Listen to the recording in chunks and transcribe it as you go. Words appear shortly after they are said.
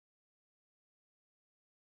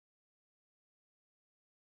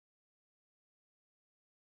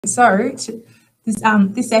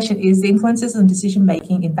This session is the influences on decision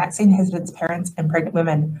making in vaccine hesitant parents and pregnant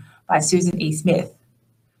women by Susan E. Smith.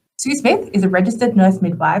 Sue Smith is a registered nurse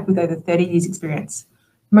midwife with over 30 years experience.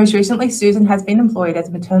 Most recently, Susan has been employed as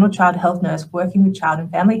a maternal child health nurse working with child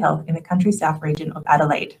and family health in the country south region of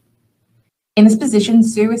Adelaide. In this position,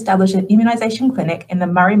 Sue established an immunisation clinic in the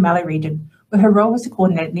Murray-Mallee region, where her role was to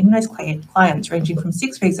coordinate and immunise clients ranging from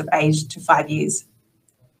 6 weeks of age to 5 years.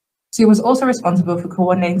 Sue was also responsible for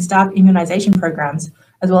coordinating staff immunisation programs,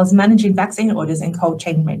 as well as managing vaccine orders and cold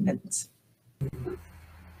chain maintenance.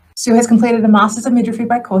 Sue has completed a Masters of Midwifery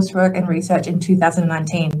by coursework and research in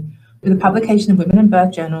 2019, with a publication of Women and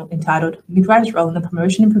Birth Journal entitled Midwives' Role in the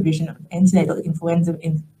Promotion and Provision of Antenatal Influenza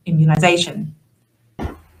Immunisation.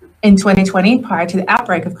 In 2020, prior to the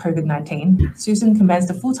outbreak of COVID-19, Susan commenced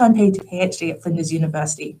a full-time PhD at Flinders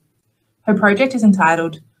University. Her project is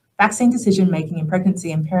entitled Vaccine Decision-Making in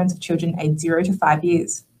Pregnancy and Parents of Children aged 0 to 5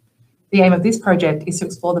 years. The aim of this project is to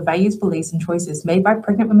explore the values, beliefs, and choices made by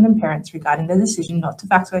pregnant women and parents regarding their decision not to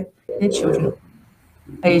vaccinate their children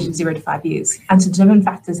aged 0 to 5 years, and to determine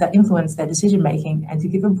factors that influence their decision-making and to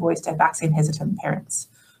give a voice to vaccine-hesitant parents.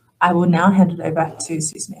 I will now hand it over to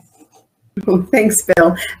Sue Smith. Well, thanks,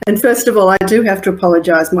 Belle. And first of all, I do have to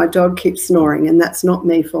apologise. My dog keeps snoring, and that's not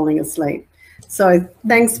me falling asleep. So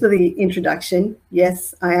thanks for the introduction.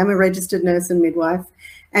 Yes, I am a registered nurse and midwife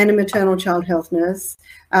and a maternal child health nurse,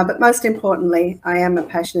 but most importantly, I am a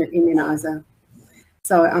passionate immuniser.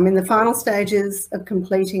 So I'm in the final stages of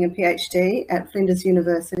completing a PhD at Flinders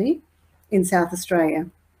University in South Australia.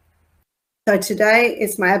 So today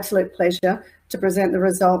it's my absolute pleasure to present the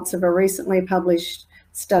results of a recently published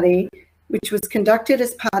study which was conducted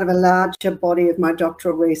as part of a larger body of my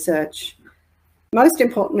doctoral research. Most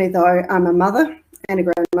importantly, though, I'm a mother and a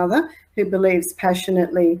grandmother who believes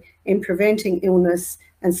passionately in preventing illness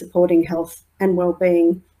and supporting health and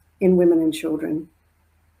well-being in women and children.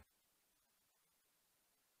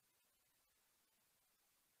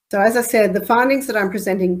 So as I said, the findings that I'm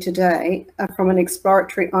presenting today are from an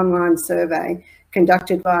exploratory online survey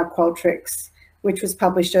conducted by Qualtrics, which was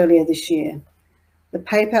published earlier this year. The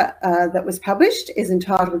paper that was published is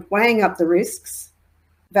entitled Weighing Up the Risks,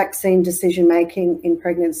 Vaccine Decision-Making in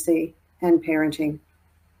Pregnancy and Parenting.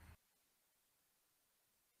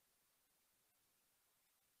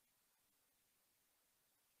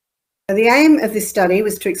 The aim of this study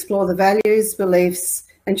was to explore the values, beliefs,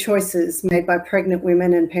 and choices made by pregnant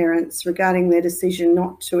women and parents regarding their decision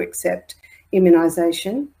not to accept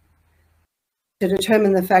immunisation, to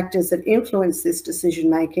determine the factors that influence this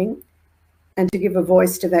decision-making, and to give a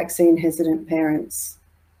voice to vaccine-hesitant parents.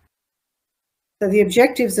 So the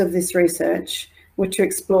objectives of this research were to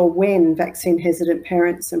explore when vaccine-hesitant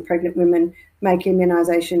parents and pregnant women make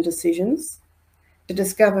immunisation decisions, to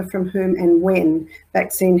discover from whom and when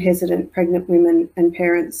vaccine-hesitant pregnant women and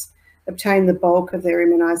parents obtain the bulk of their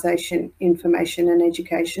immunisation information and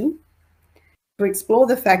education, to explore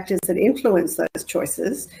the factors that influence those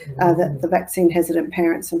choices that the vaccine-hesitant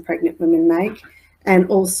parents and pregnant women make, and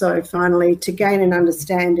also, finally, to gain an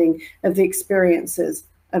understanding of the experiences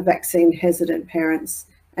of vaccine-hesitant parents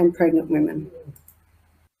and pregnant women.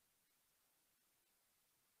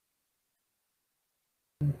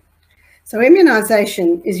 So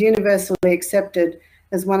immunisation is universally accepted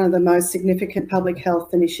as one of the most significant public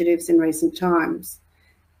health initiatives in recent times.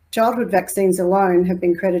 Childhood vaccines alone have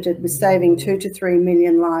been credited with saving 2 to 3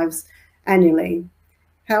 million lives annually.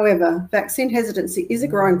 However, vaccine hesitancy is a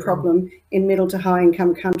growing problem in middle to high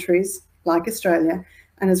income countries like Australia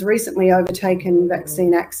and has recently overtaken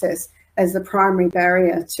vaccine access as the primary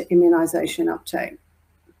barrier to immunisation uptake.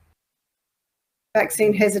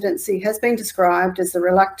 Vaccine hesitancy has been described as the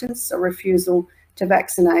reluctance or refusal to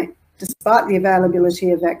vaccinate despite the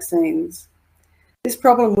availability of vaccines. This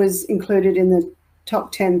problem was included in the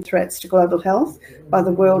top 10 threats to global health by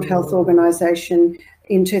the World Health Organization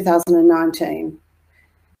in 2019.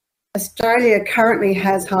 Australia currently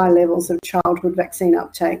has high levels of childhood vaccine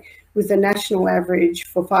uptake, with the national average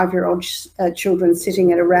for 5-year-old children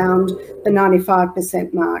sitting at around the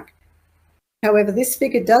 95% mark. However, this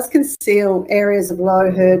figure does conceal areas of low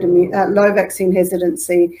vaccine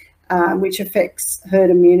hesitancy, which affects herd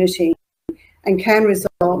immunity and can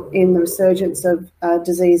result in the resurgence of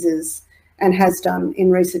diseases, and has done in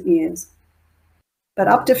recent years. But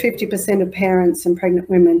up to 50% of parents and pregnant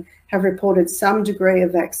women have reported some degree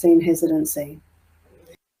of vaccine hesitancy.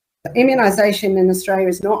 Immunisation in Australia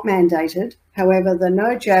is not mandated. However, the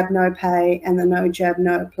No Jab, No Pay and the No Jab,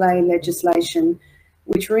 No Play legislation,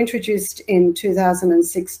 which were introduced in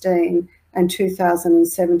 2016 and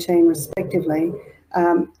 2017 respectively,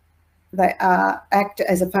 they act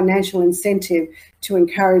as a financial incentive to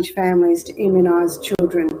encourage families to immunise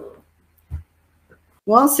children.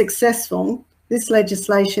 While successful, this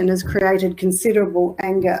legislation has created considerable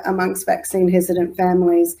anger amongst vaccine-hesitant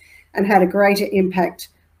families and had a greater impact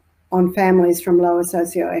on families from lower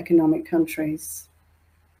socioeconomic countries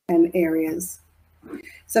and areas.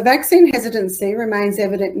 So vaccine hesitancy remains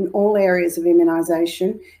evident in all areas of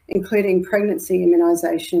immunisation, including pregnancy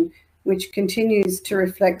immunisation, which continues to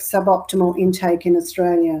reflect suboptimal intake in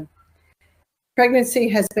Australia. Pregnancy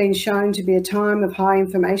has been shown to be a time of high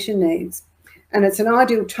information needs, and it's an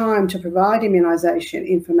ideal time to provide immunisation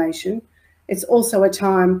information. It's also a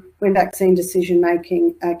time when vaccine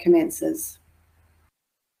decision-making commences.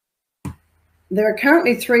 There are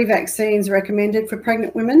currently 3 vaccines recommended for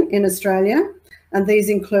pregnant women in Australia, and these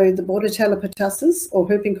include the Bordetella pertussis or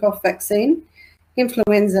whooping cough vaccine,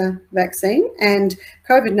 influenza vaccine, and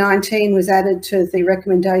COVID-19 was added to the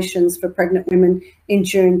recommendations for pregnant women in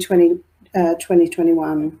June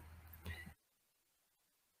 2021.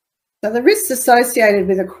 So the risks associated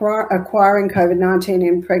with acquiring COVID-19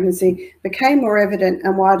 in pregnancy became more evident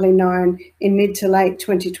and widely known in mid to late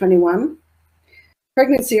 2021.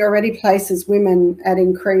 Pregnancy already places women at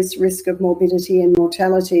increased risk of morbidity and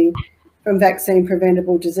mortality from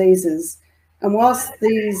vaccine-preventable diseases. And whilst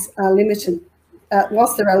there are limited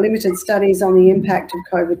studies on the impact of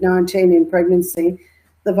COVID-19 in pregnancy,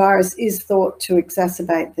 the virus is thought to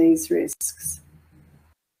exacerbate these risks.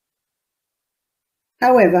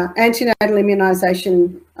 However, antenatal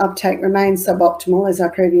immunisation uptake remains suboptimal, as I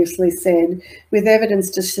previously said, with evidence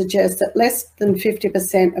to suggest that less than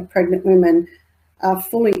 50% of pregnant women are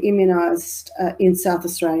fully immunised in South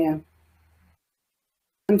Australia.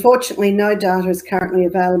 Unfortunately, no data is currently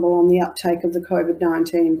available on the uptake of the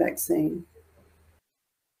COVID-19 vaccine.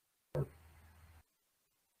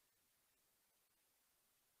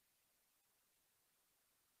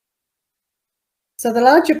 So the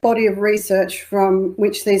larger body of research from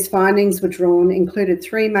which these findings were drawn included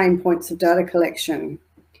 3 main points of data collection.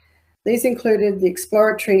 These included the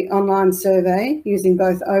exploratory online survey using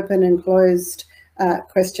both open and closed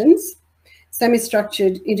questions,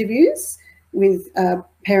 semi-structured interviews with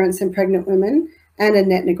parents and pregnant women, and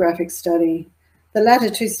an ethnographic study. The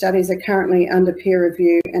latter 2 studies are currently under peer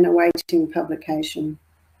review and awaiting publication.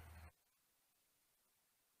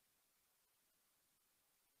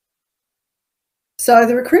 So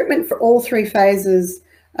the recruitment for all 3 phases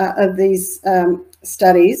of these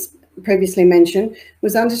studies previously mentioned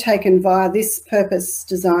was undertaken via this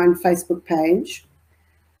purpose-designed Facebook page.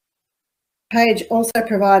 The page also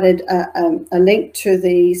provided a link to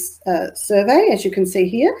the survey, as you can see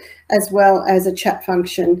here, as well as a chat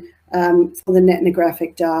function for the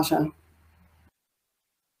ethnographic data.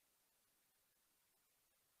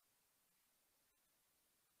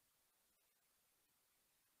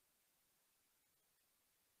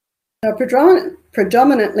 A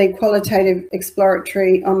predominantly qualitative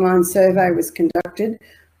exploratory online survey was conducted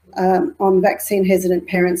on vaccine-hesitant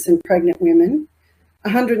parents and pregnant women.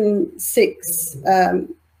 106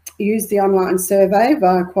 used the online survey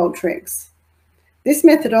via Qualtrics. This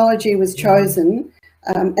methodology was chosen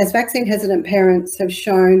as vaccine-hesitant parents have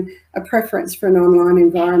shown a preference for an online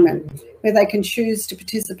environment where they can choose to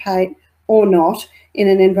participate or not in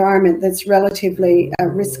an environment that's relatively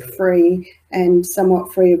risk-free and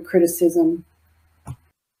somewhat free of criticism.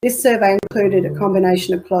 This survey included a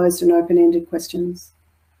combination of closed and open-ended questions.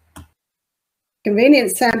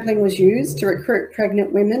 Convenience sampling was used to recruit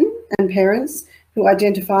pregnant women and parents who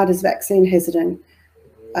identified as vaccine hesitant.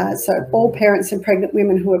 So all parents and pregnant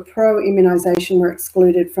women who were pro-immunisation were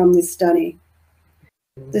excluded from this study.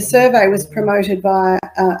 The survey was promoted via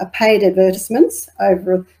paid advertisements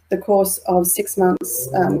over the course of 6 months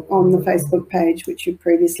on the Facebook page, which you've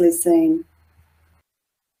previously seen.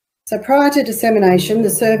 So prior to dissemination, the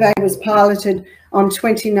survey was piloted on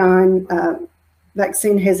 29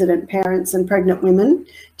 vaccine-hesitant parents and pregnant women,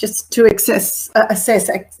 just to assess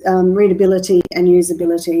readability and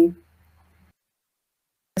usability.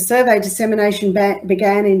 The survey dissemination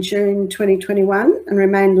began in June 2021 and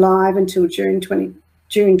remained live until June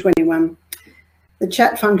 21. The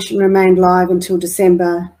chat function remained live until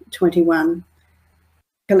December 21,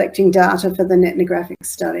 collecting data for the ethnographic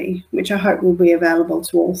study, which I hope will be available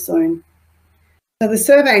to all soon. So the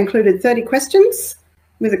survey included 30 questions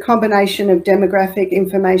with a combination of demographic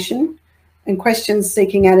information and questions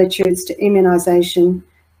seeking attitudes to immunisation,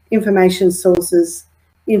 information sources,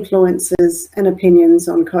 influences and opinions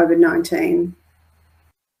on COVID-19.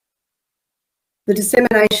 The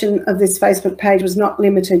dissemination of this Facebook page was not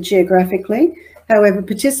limited geographically. However,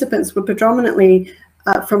 participants were predominantly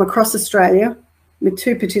from across Australia, with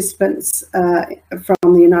 2 participants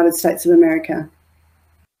from the United States of America.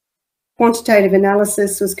 Quantitative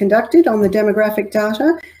analysis was conducted on the demographic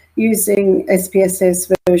data using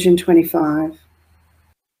SPSS version 25.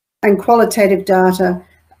 And qualitative data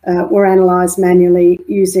were analysed manually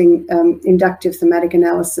using inductive thematic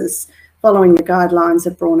analysis following the guidelines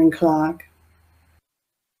of Braun and Clark.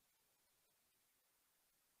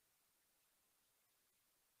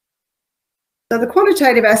 So the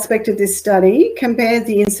quantitative aspect of this study compared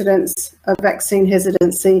the incidence of vaccine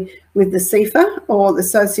hesitancy with the CEFA, or the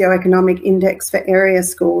Socioeconomic Index for Area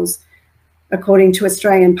Scores, according to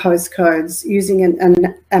Australian postcodes, using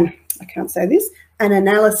an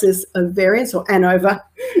analysis of variance, or ANOVA.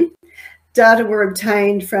 Data were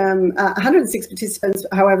obtained from 106 participants,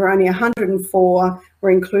 however, only 104 were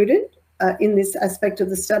included in this aspect of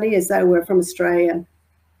the study, as they were from Australia.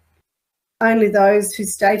 Only those who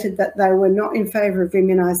stated that they were not in favour of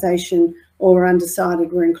immunisation or were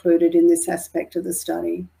undecided were included in this aspect of the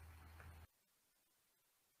study.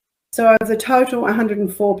 So of the total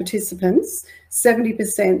 104 participants,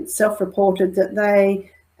 70% self-reported that they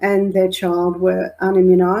and their child were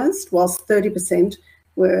unimmunised, whilst 30%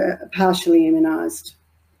 were partially immunised.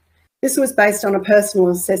 This was based on a personal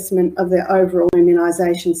assessment of their overall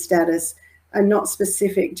immunisation status and not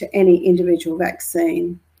specific to any individual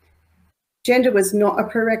vaccine. Gender was not a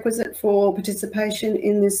prerequisite for participation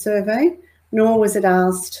in this survey, nor was it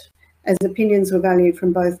asked, as opinions were valued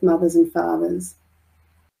from both mothers and fathers.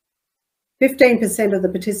 15% of the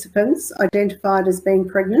participants identified as being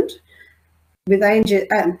pregnant, with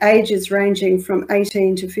ages ranging from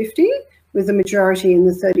 18 to 50, with the majority in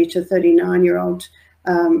the 30 to 39-year-old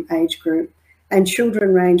age group, and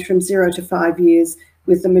children range from 0 to 5 years,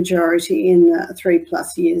 with the majority in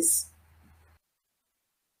 3+ years.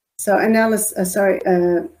 So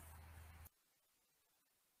the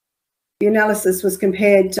analysis was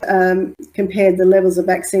compared the levels of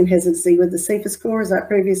vaccine hesitancy with the CEFA score, as I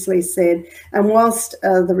previously said, and whilst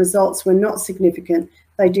the results were not significant,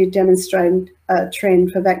 they did demonstrate a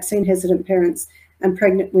trend for vaccine hesitant parents and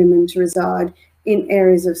pregnant women to reside in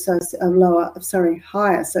areas of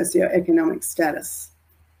higher socioeconomic status.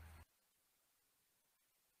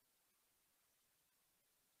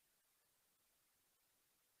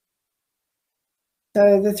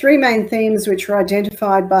 So the 3 main themes which were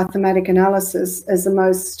identified by thematic analysis as the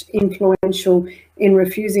most influential in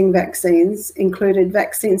refusing vaccines included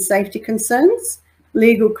vaccine safety concerns,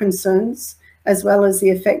 legal concerns, as well as the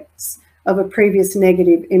effects of a previous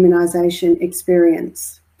negative immunisation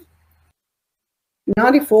experience.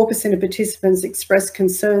 94% of participants expressed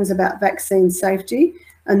concerns about vaccine safety,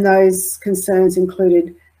 and those concerns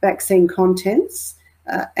included vaccine contents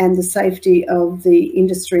and the safety of the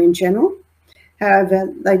industry in general.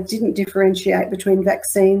 However, they didn't differentiate between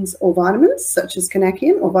vaccines or vitamins, such as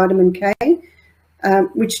Canakium or vitamin K,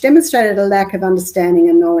 which demonstrated a lack of understanding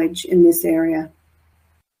and knowledge in this area.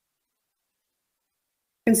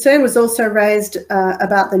 Concern was also raised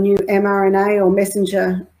about the new mRNA or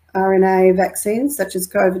messenger RNA vaccines, such as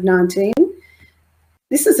COVID-19.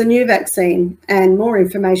 This is a new vaccine, and more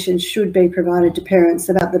information should be provided to parents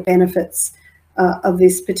about the benefits of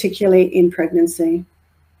this, particularly in pregnancy.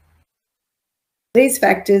 These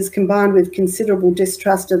factors, combined with considerable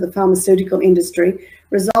distrust of the pharmaceutical industry,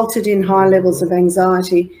 resulted in high levels of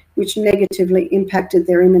anxiety, which negatively impacted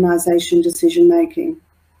their immunisation decision-making.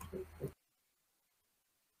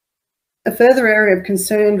 A further area of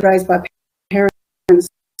concern raised by parents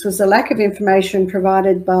was the lack of information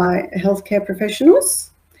provided by healthcare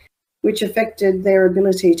professionals, which affected their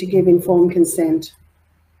ability to give informed consent.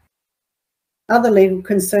 Other legal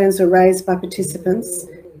concerns were raised by participants,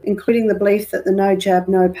 including the belief that the no jab,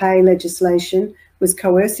 no pay legislation was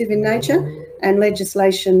coercive in nature, and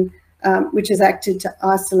legislation which has acted to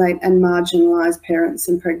isolate and marginalise parents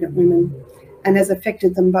and pregnant women, and has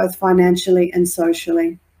affected them both financially and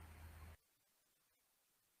socially.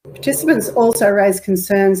 Participants also raised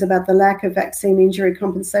concerns about the lack of vaccine injury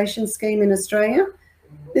compensation scheme in Australia.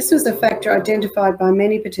 This was a factor identified by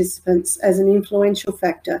many participants as an influential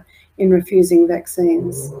factor in refusing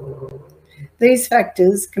vaccines. These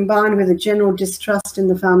factors, combined with a general distrust in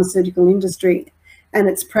the pharmaceutical industry and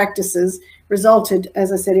its practices, resulted,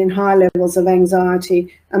 as I said, in high levels of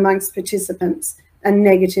anxiety amongst participants and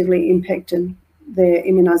negatively impacted their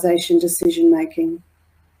immunisation decision-making.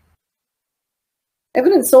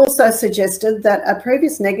 Evidence also suggested that a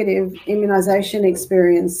previous negative immunisation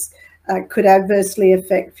experience could adversely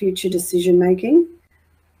affect future decision-making.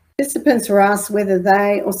 Participants were asked whether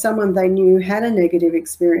they or someone they knew had a negative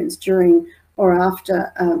experience during or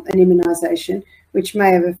after an immunisation, which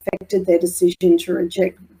may have affected their decision to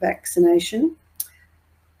reject vaccination.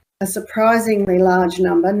 A surprisingly large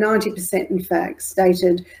number, 90% in fact,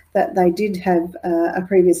 stated that they did have a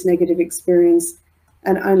previous negative experience,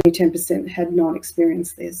 and only 10% had not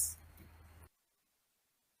experienced this.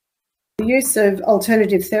 The use of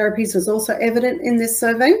alternative therapies was also evident in this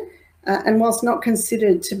survey, and whilst not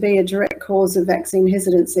considered to be a direct cause of vaccine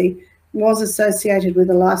hesitancy, was associated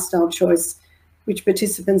with a lifestyle choice which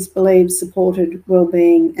participants believed supported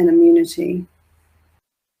well-being and immunity.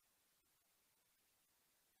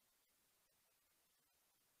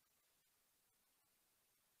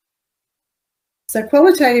 So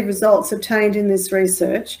qualitative results obtained in this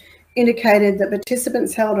research indicated that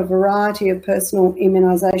participants held a variety of personal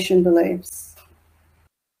immunisation beliefs.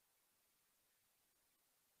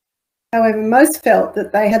 However, most felt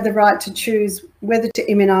that they had the right to choose whether to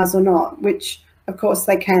immunise or not, which of course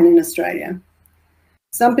they can in Australia.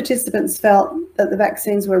 Some participants felt that the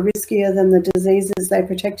vaccines were riskier than the diseases they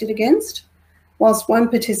protected against, whilst one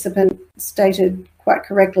participant stated quite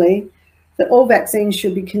correctly that all vaccines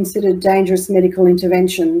should be considered dangerous medical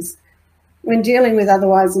interventions. When dealing with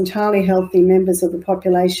otherwise entirely healthy members of the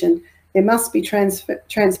population, there must be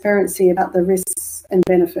transparency about the risks and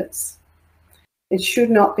benefits. It should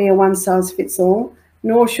not be a one-size-fits-all,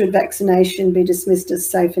 nor should vaccination be dismissed as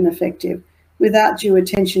safe and effective, without due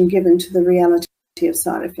attention given to the reality of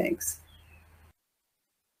side effects.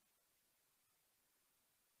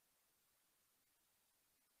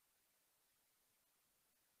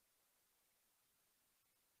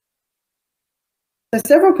 So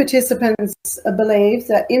several participants believe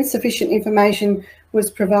that insufficient information was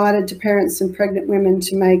provided to parents and pregnant women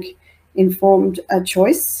to make informed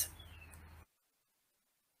choice.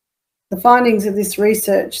 The findings of this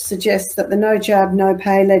research suggest that the no jab, no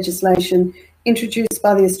pay legislation introduced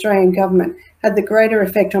by the Australian government had the greater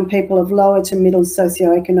effect on people of lower to middle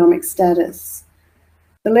socioeconomic status.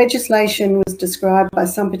 The legislation was described by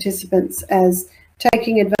some participants as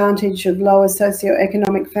taking advantage of lower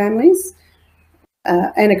socioeconomic families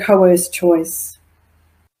and a coerced choice.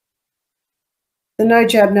 The no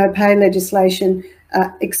jab, no pay legislation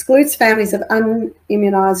excludes families of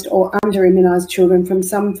unimmunised or under-immunised children from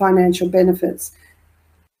some financial benefits,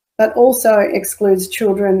 but also excludes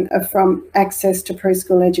children from access to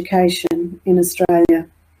preschool education in Australia.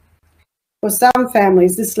 For some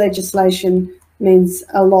families, this legislation means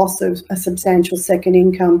a loss of a substantial second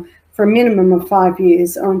income for a minimum of 5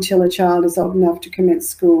 years or until a child is old enough to commence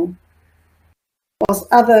school, whilst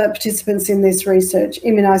other participants in this research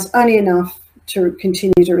immunised only enough to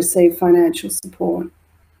continue to receive financial support.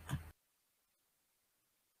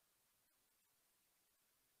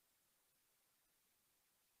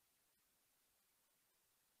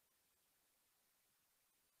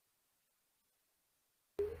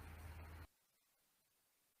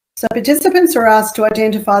 So participants are asked to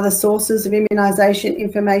identify the sources of immunisation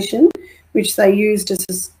information which they use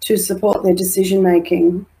to support their decision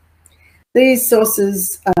making. These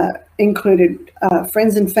sources included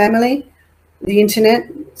friends and family, the internet,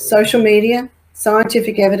 social media,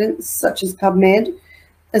 scientific evidence such as PubMed,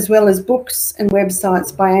 as well as books and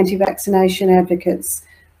websites by anti-vaccination advocates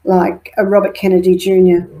like Robert Kennedy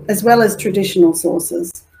Jr., as well as traditional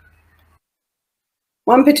sources.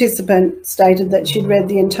 One participant stated that she'd read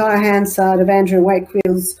the entire Hansard of Andrew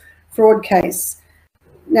Wakefield's fraud case.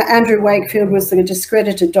 Now, Andrew Wakefield was the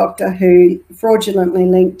discredited doctor who fraudulently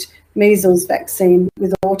linked measles vaccine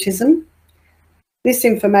with autism. This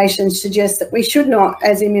information suggests that we should not,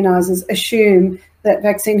 as immunisers, assume that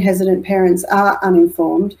vaccine-hesitant parents are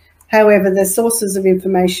uninformed. However, their sources of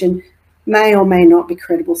information may or may not be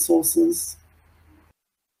credible sources.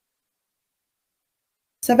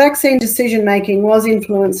 So vaccine decision-making was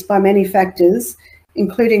influenced by many factors,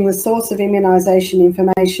 including the source of immunisation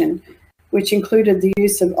information, which included the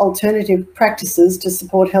use of alternative practices to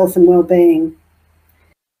support health and well-being.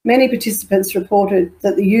 Many participants reported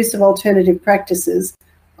that the use of alternative practices,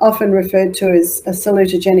 often referred to as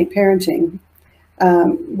salutogenic parenting,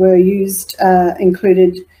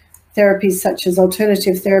 included therapies such as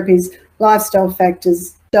alternative therapies, lifestyle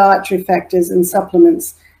factors, dietary factors and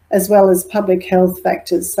supplements, as well as public health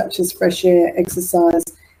factors such as fresh air, exercise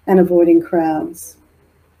and avoiding crowds.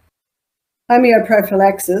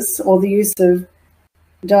 Homeoprophylaxis, or the use of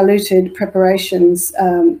diluted preparations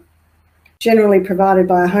generally provided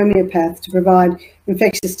by a homeopath to provide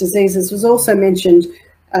infectious diseases, was also mentioned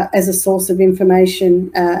as a source of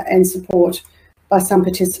information and support by some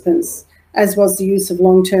participants, as was the use of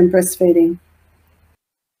long-term breastfeeding.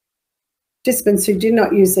 Participants who did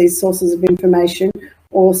not use these sources of information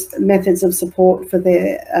or methods of support for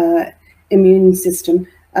their immune system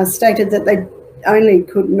stated that they only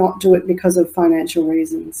could not do it because of financial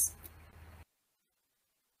reasons.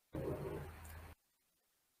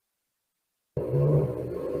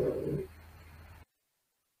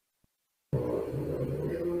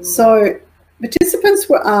 So participants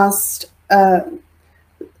were asked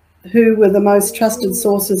who were the most trusted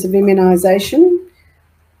sources of immunisation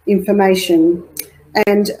information,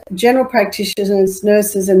 and general practitioners,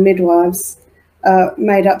 nurses and midwives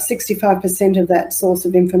made up 65% of that source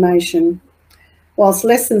of information, whilst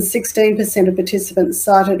less than 16% of participants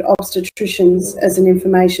cited obstetricians as an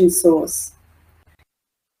information source.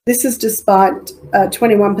 This is despite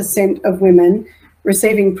 21% of women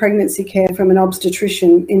receiving pregnancy care from an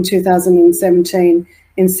obstetrician in 2017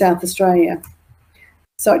 in South Australia.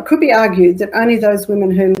 So it could be argued that only those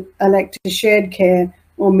women who elect a shared care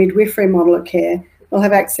or midwifery model of care will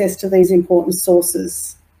have access to these important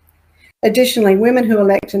sources. Additionally, women who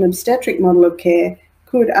elect an obstetric model of care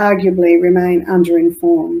could arguably remain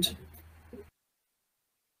underinformed.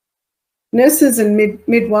 Nurses and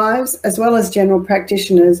midwives, as well as general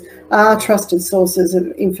practitioners, are trusted sources of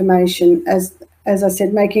information, as I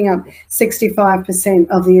said, making up 65%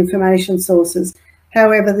 of the information sources.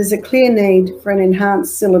 However, there's a clear need for an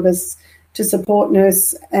enhanced syllabus to support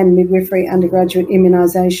nurse and midwifery undergraduate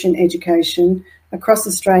immunisation education across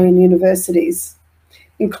Australian universities,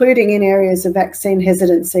 including in areas of vaccine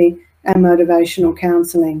hesitancy and motivational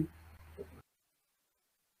counselling.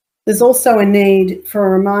 There's also a need for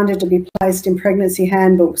a reminder to be placed in pregnancy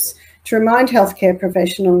handbooks to remind healthcare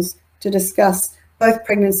professionals to discuss both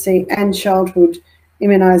pregnancy and childhood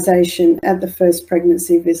immunisation at the first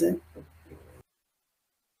pregnancy visit.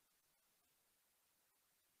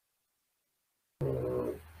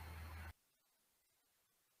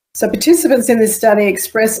 So participants in this study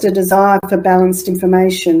expressed a desire for balanced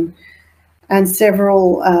information, and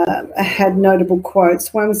several had notable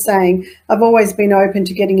quotes. One saying, "I've always been open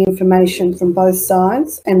to getting information from both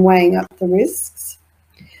sides and weighing up the risks."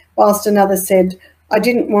 Whilst another said, "I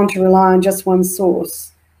didn't want to rely on just one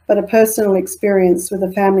source, but a personal experience with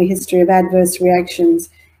a family history of adverse reactions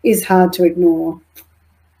is hard to ignore."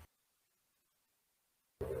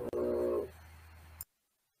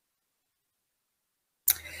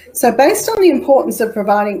 So based on the importance of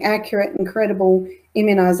providing accurate and credible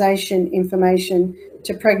immunisation information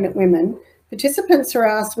to pregnant women, participants are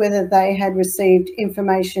asked whether they had received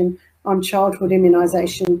information on childhood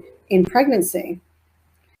immunisation in pregnancy.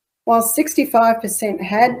 While 65%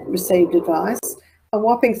 had received advice, a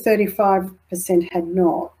whopping 35% had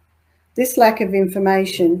not. This lack of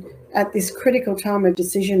information at this critical time of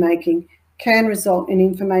decision-making can result in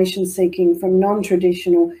information seeking from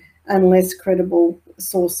non-traditional and less credible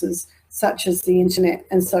sources such as the internet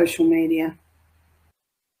and social media.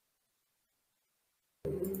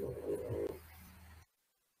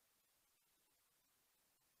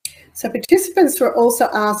 So participants were also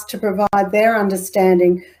asked to provide their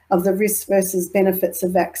understanding of the risks versus benefits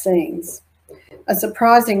of vaccines. A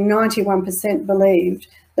surprising 91% believed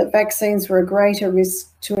that vaccines were a greater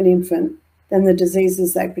risk to an infant than the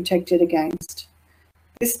diseases they protected against.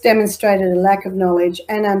 This demonstrated a lack of knowledge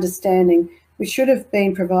and understanding which should have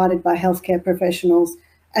been provided by healthcare professionals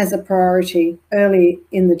as a priority early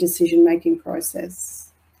in the decision-making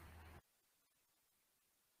process.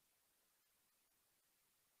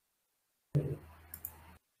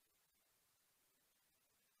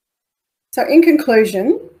 So in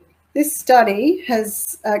conclusion, this study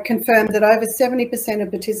has confirmed that over 70%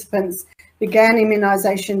 of participants began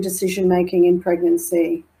immunisation decision-making in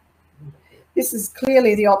pregnancy. This is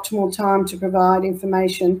clearly the optimal time to provide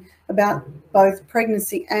information about both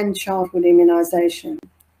pregnancy and childhood immunisation.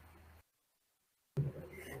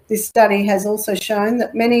 This study has also shown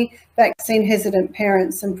that many vaccine-hesitant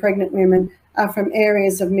parents and pregnant women are from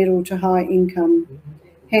areas of middle to high income.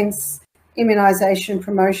 Hence, immunisation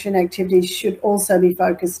promotion activities should also be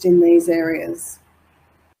focused in these areas.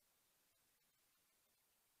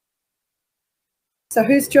 So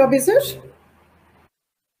whose job is it?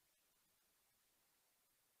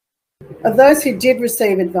 Of those who did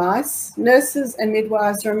receive advice, nurses and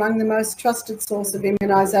midwives are among the most trusted source of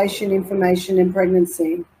immunisation information in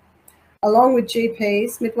pregnancy. Along with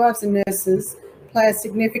GPs, midwives and nurses play a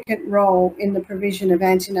significant role in the provision of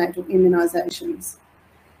antenatal immunisations.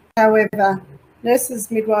 However,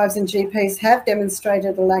 nurses, midwives and GPs have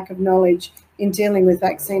demonstrated a lack of knowledge in dealing with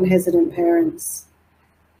vaccine-hesitant parents.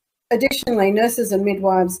 Additionally, nurses and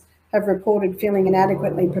midwives have reported feeling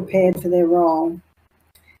inadequately prepared for their role.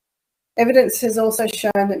 Evidence has also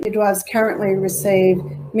shown that midwives currently receive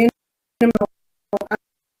minimal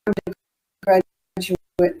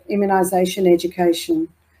undergraduate immunisation education.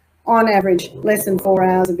 On average, less than 4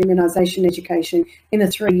 hours of immunisation education in a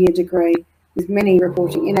 3-year degree, with many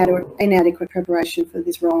reporting inadequate preparation for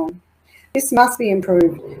this role. This must be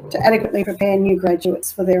improved to adequately prepare new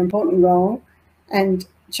graduates for their important role and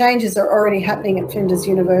Changes are already happening at Flinders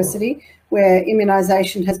University, where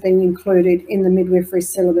immunisation has been included in the midwifery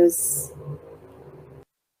syllabus.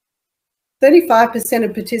 35%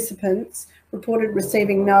 of participants reported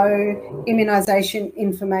receiving no immunisation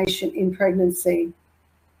information in pregnancy.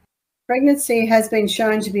 Pregnancy has been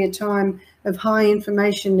shown to be a time of high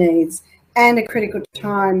information needs and a critical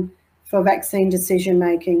time for vaccine decision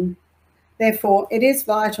making. Therefore, it is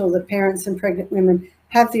vital that parents and pregnant women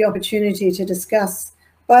have the opportunity to discuss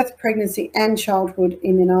both pregnancy and childhood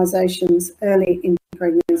immunisations early in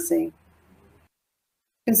pregnancy.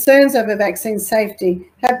 Concerns over vaccine safety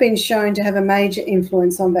have been shown to have a major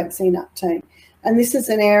influence on vaccine uptake, and this is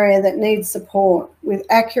an area that needs support with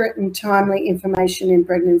accurate and timely information in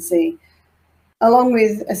pregnancy, along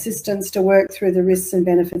with assistance to work through the risks and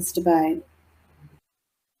benefits debate.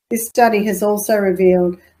 This study has also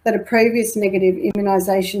revealed that a previous negative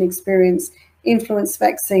immunisation experience influenced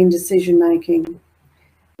vaccine decision making.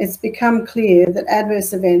 It's become clear that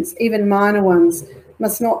adverse events, even minor ones,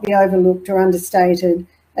 must not be overlooked or understated,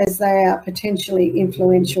 as they are potentially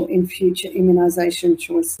influential in future immunisation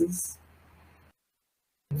choices.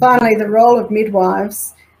 Finally, the role of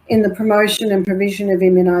midwives in the promotion and provision of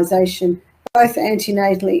immunisation, both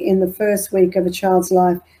antenatally in the first week of a child's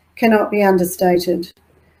life, cannot be understated.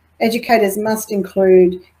 Educators must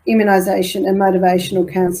include immunisation and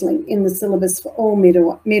motivational counselling in the syllabus for all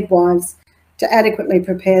midwives to adequately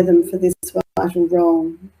prepare them for this vital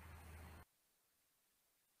role.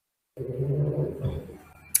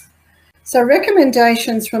 So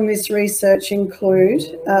recommendations from this research include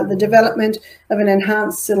the development of an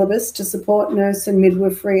enhanced syllabus to support nurse and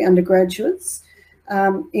midwifery undergraduates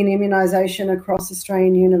in immunisation across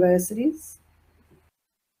Australian universities.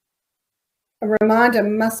 A reminder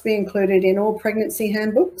must be included in all pregnancy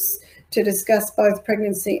handbooks to discuss both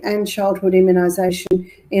pregnancy and childhood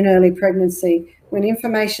immunisation in early pregnancy, when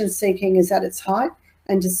information seeking is at its height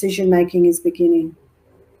and decision making is beginning.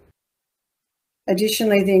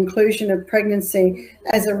 Additionally, the inclusion of pregnancy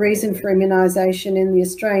as a reason for immunisation in the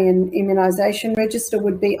Australian Immunisation Register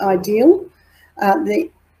would be ideal.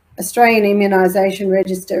 The Australian Immunisation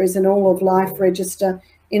Register is an all-of-life register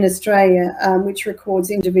in Australia, which records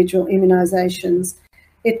individual immunisations.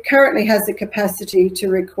 It currently has the capacity to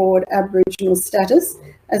record Aboriginal status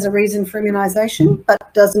as a reason for immunisation,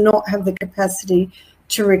 but does not have the capacity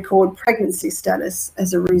to record pregnancy status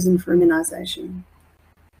as a reason for immunisation.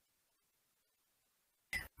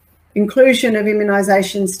 Inclusion of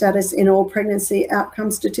immunisation status in all pregnancy outcome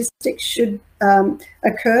statistics should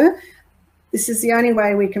occur. This is the only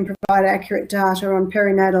way we can provide accurate data on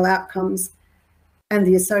perinatal outcomes and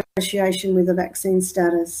the association with the vaccine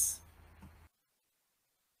status.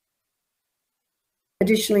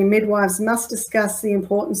 Additionally, midwives must discuss the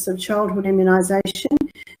importance of childhood immunisation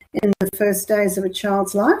in the first days of a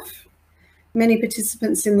child's life. Many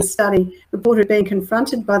participants in the study reported being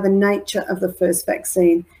confronted by the nature of the first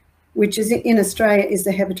vaccine, which is in Australia is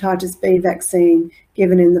the hepatitis B vaccine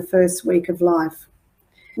given in the first week of life.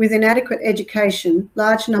 With inadequate education,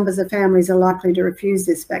 large numbers of families are likely to refuse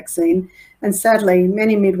this vaccine, and sadly,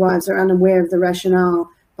 many midwives are unaware of the rationale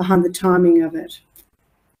behind the timing of it.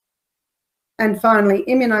 And finally,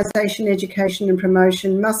 immunisation education and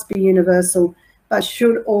promotion must be universal, but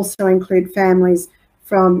should also include families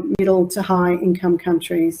from middle to high income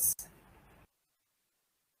countries.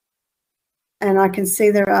 And I can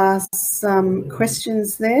see there are some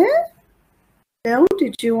questions there. Belle,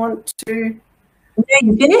 did you want to? Yeah,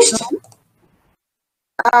 you finished?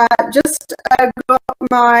 Just got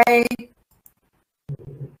my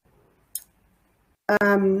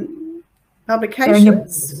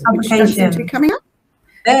publications, which don't seem to be coming up.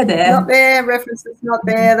 They're there. Not there, references not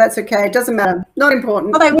there, that's okay, it doesn't matter, not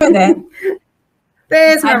important. Oh, they were there.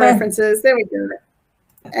 There's my references, there we go.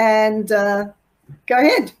 And go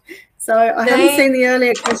ahead. So I haven't seen the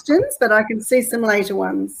earlier questions, but I can see some later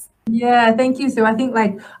ones. Yeah, thank you, Sue. I think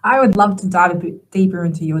I would love to dive a bit deeper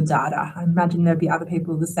into your data. I imagine there'll be other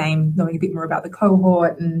people the same, knowing a bit more about the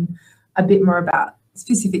cohort and a bit more about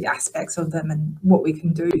specific aspects of them and what we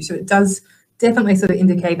can do. So it does definitely sort of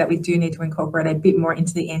indicate that we do need to incorporate a bit more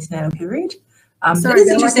into the antenatal period. Sorry,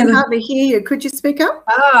 Belle, I can hardly hear you. Could you speak up?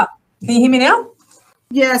 Can you hear me now?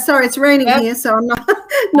 Yeah, sorry, it's raining here, so I'm not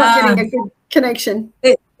getting a good connection.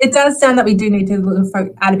 It does sound that we do need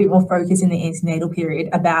to add a bit more focus in the antenatal period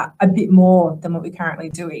about a bit more than what we're currently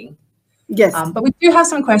doing. Yes. But we do have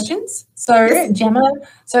some questions. So yes. Gemma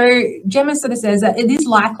sort of says that it is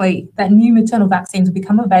likely that new maternal vaccines will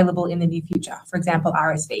become available in the near future, for example,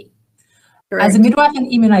 RSV. Correct. As a midwife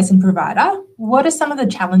and immunisation provider, what are some of the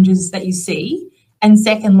challenges that you see? And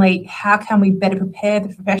secondly, how can we better prepare the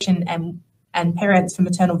profession and and parents for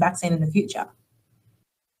maternal vaccine in the future?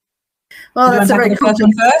 Well, that's a very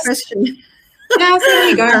complex question. Yeah, so there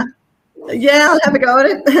you go. Yeah, I'll have a go at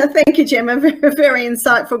it. Thank you, Gemma. Very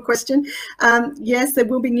insightful question. Yes, there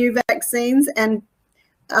will be new vaccines, and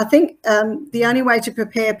I think the only way to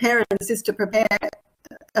prepare parents is to prepare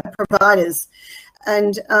providers.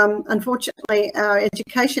 And unfortunately, our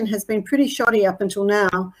education has been pretty shoddy up until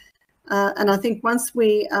now. And I think once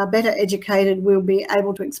we are better educated, we'll be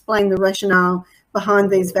able to explain the rationale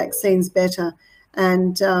behind these vaccines better.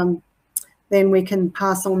 And then we can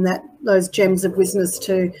pass on those gems of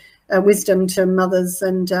wisdom to mothers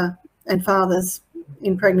and fathers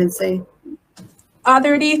in pregnancy. Are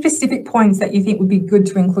there any specific points that you think would be good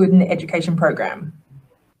to include in the education program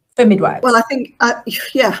for midwives? Well, I think,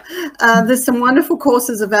 there's some wonderful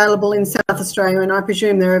courses available in South Australia, and I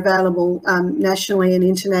presume they're available nationally and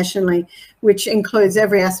internationally, which includes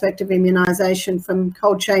every aspect of immunisation, from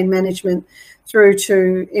cold chain management through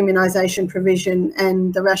to immunisation provision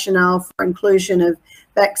and the rationale for inclusion of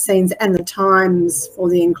vaccines and the times for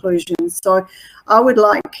the inclusion. So I would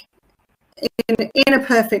like, in a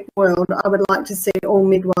perfect world, I would like to see all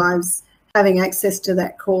midwives having access to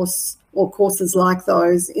that course or courses like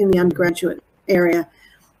those in the undergraduate area.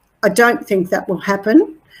 I don't think that will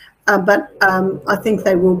happen, but I think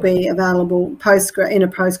they will be available in a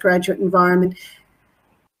postgraduate environment.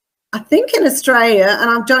 I think in Australia, and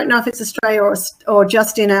I don't know if it's Australia or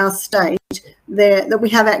just in our state, that we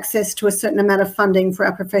have access to a certain amount of funding for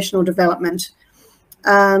our professional development.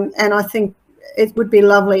 And I think it would be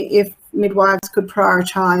lovely if midwives could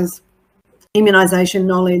prioritise immunisation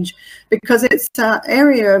knowledge, because it's an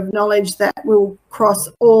area of knowledge that will cross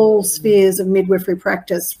all spheres of midwifery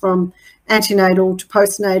practice, from antenatal to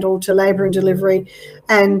postnatal to labour and delivery,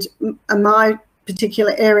 and my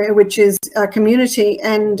particular area, which is community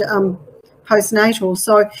and postnatal.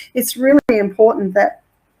 So it's really important that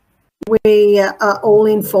we are all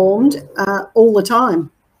informed all the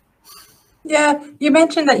time. Yeah, you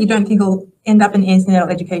mentioned that you don't think it'll end up in antenatal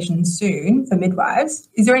education soon for midwives.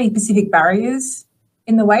 Is there any specific barriers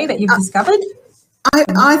in the way that you've discovered?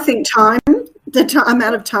 I think the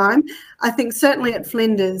amount of time. I think certainly at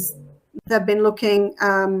Flinders, they've been looking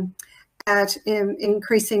at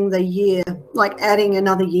increasing the year, like adding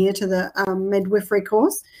another year to the midwifery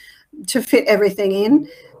course to fit everything in.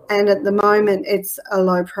 And at the moment, it's a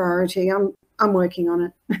low priority. I'm working on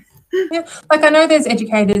it. Yeah, like I know there's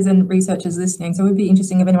educators and researchers listening, so it would be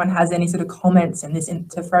interesting if anyone has any sort of comments in this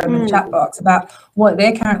to throw in the chat box about what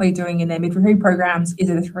they're currently doing in their midwifery programs. Is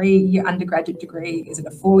it a 3-year undergraduate degree? Is it a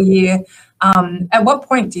 4-year? At what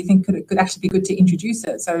point do you think it could actually be good to introduce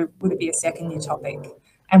it? So would it be a 2nd-year topic?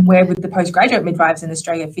 And where would the postgraduate midwives in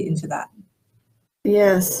Australia fit into that?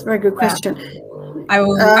 Yes, very good question.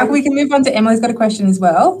 We can move on to Emily's got a question as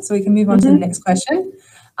well, so we can move on to the next question.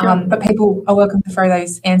 But people are welcome to throw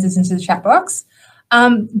those answers into the chat box.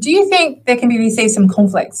 Do you think there can be received some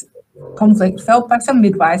conflict felt by some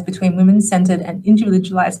midwives between women-centred and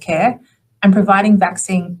individualised care and providing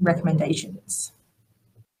vaccine recommendations?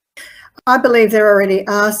 I believe there already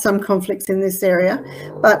are some conflicts in this area,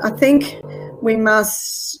 but I think we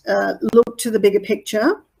must look to the bigger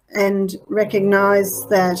picture and recognise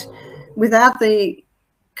that without the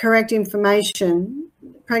correct information,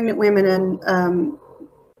 pregnant women and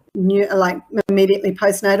immediately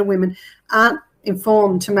postnatal women aren't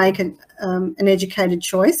informed to make an educated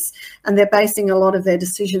choice, and they're basing a lot of their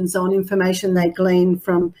decisions on information they glean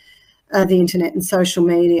from the internet and social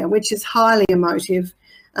media, which is highly emotive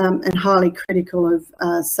and highly critical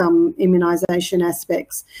of some immunisation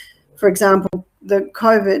aspects. For example, the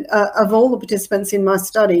COVID, of all the participants in my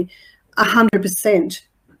study, 100%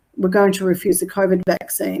 were going to refuse the COVID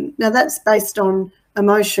vaccine. Now that's based on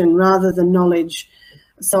emotion rather than knowledge.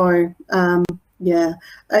 So,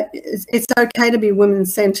 it's okay to be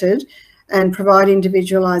women-centred and provide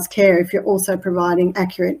individualised care if you're also providing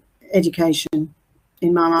accurate education,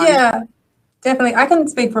 in my mind. Yeah, definitely. I can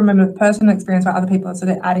speak from a personal experience while other people are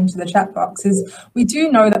sort of adding to the chat box. Is we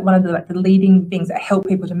do know that one of the leading things that help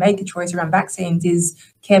people to make a choice around vaccines is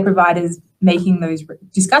care providers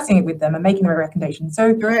discussing it with them and making the recommendations.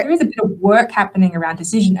 So there is a bit of work happening around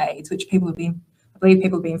decision aids, which I believe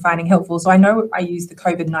people have been finding helpful. So I know I use the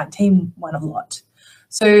COVID-19 one a lot.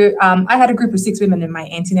 So I had a group of 6 women in my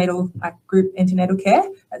antenatal care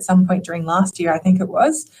at some point during last year, I think it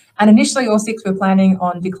was. And initially all 6 were planning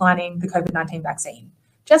on declining the COVID-19 vaccine,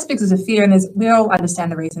 just because of fear. And we all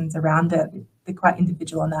understand the reasons around it. They're quite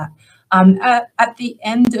individual on that. At the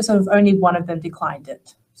end, sort of only one of them declined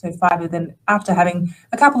it. So 5 of them, after having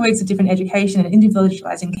a couple of weeks of different education and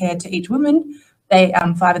individualising care to each woman,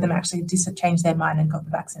 5 of them actually changed their mind and got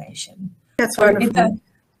the vaccination. That's So wonderful.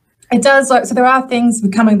 it does, like, so there are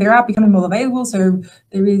becoming more available. So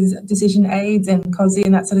there is decision aids and COSI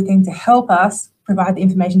and that sort of thing to help us provide the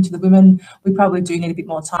information to the women. We probably do need a bit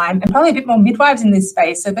more time and probably a bit more midwives in this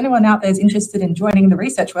space. So if anyone out there is interested in joining the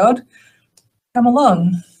research world, come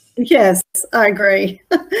along. Yes, I agree.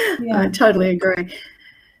 Yeah. I totally agree.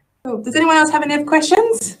 Cool. Does anyone else have any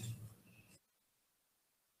questions?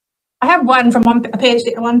 I have one from one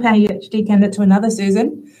PhD candidate to another,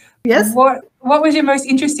 Susan. Yes. What was your most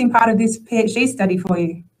interesting part of this PhD study for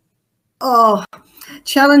you? Oh,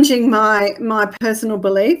 challenging my personal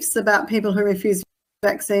beliefs about people who refuse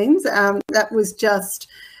vaccines. That was just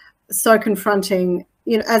so confronting.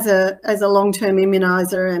 You know, as a long-term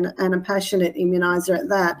immuniser and a passionate immuniser at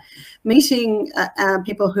that, meeting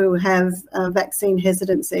people who have vaccine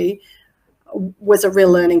hesitancy was a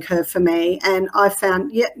real learning curve for me. And I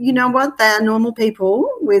found, yeah, you know what, they are normal people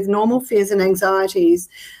with normal fears and anxieties,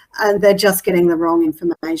 and they're just getting the wrong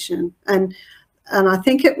information. And I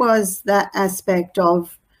think it was that aspect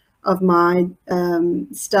of my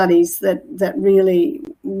studies that really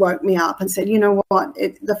woke me up and said, you know what,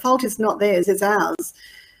 the fault is not theirs, it's ours.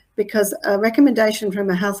 Because a recommendation from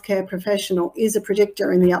a healthcare professional is a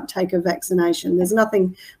predictor in the uptake of vaccination. There's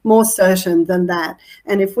nothing more certain than that.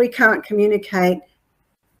 And if we can't communicate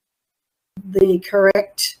the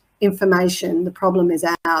correct information, the problem is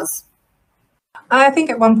ours. I think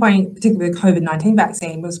at one point, particularly the COVID-19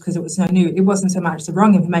 vaccine, was because it was so new, it wasn't so much the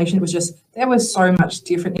wrong information, it was just there was so much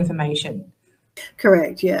different information.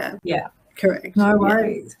 Correct, yeah. Yeah. Correct. No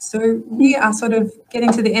worries. Yeah. So we are sort of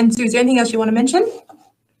getting to the end. So is there anything else you want to mention?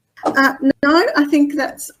 No, I think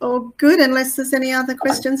that's all good. Unless there's any other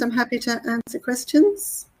questions, I'm happy to answer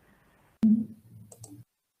questions.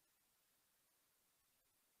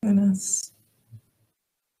 Goodness.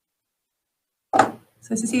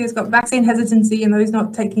 So Cecilia's got vaccine hesitancy, and those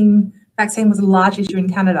not taking vaccine was a large issue in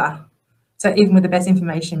Canada. So even with the best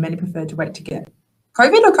information, many preferred to wait to get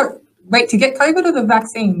COVID or wait to get COVID or the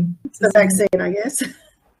vaccine? The vaccine, I guess.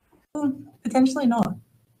 Well, potentially not.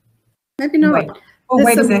 Maybe not. Wait. Oh,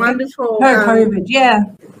 wait a second. Wonderful, no, COVID, yeah.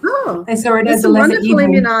 Oh, they saw it there's as some a lesser wonderful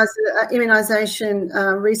evil.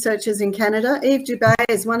 immunisation researchers in Canada. Eve Dubé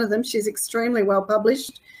is one of them. She's extremely well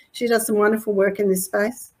published. She does some wonderful work in this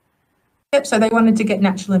space. Yep, so they wanted to get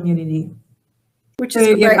natural immunity. Which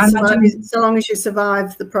is great, so long as you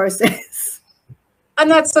survive the process. And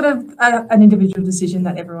that's sort of an individual decision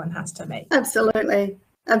that everyone has to make. Absolutely,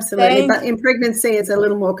 absolutely. But in pregnancy, it's a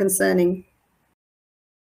little more concerning.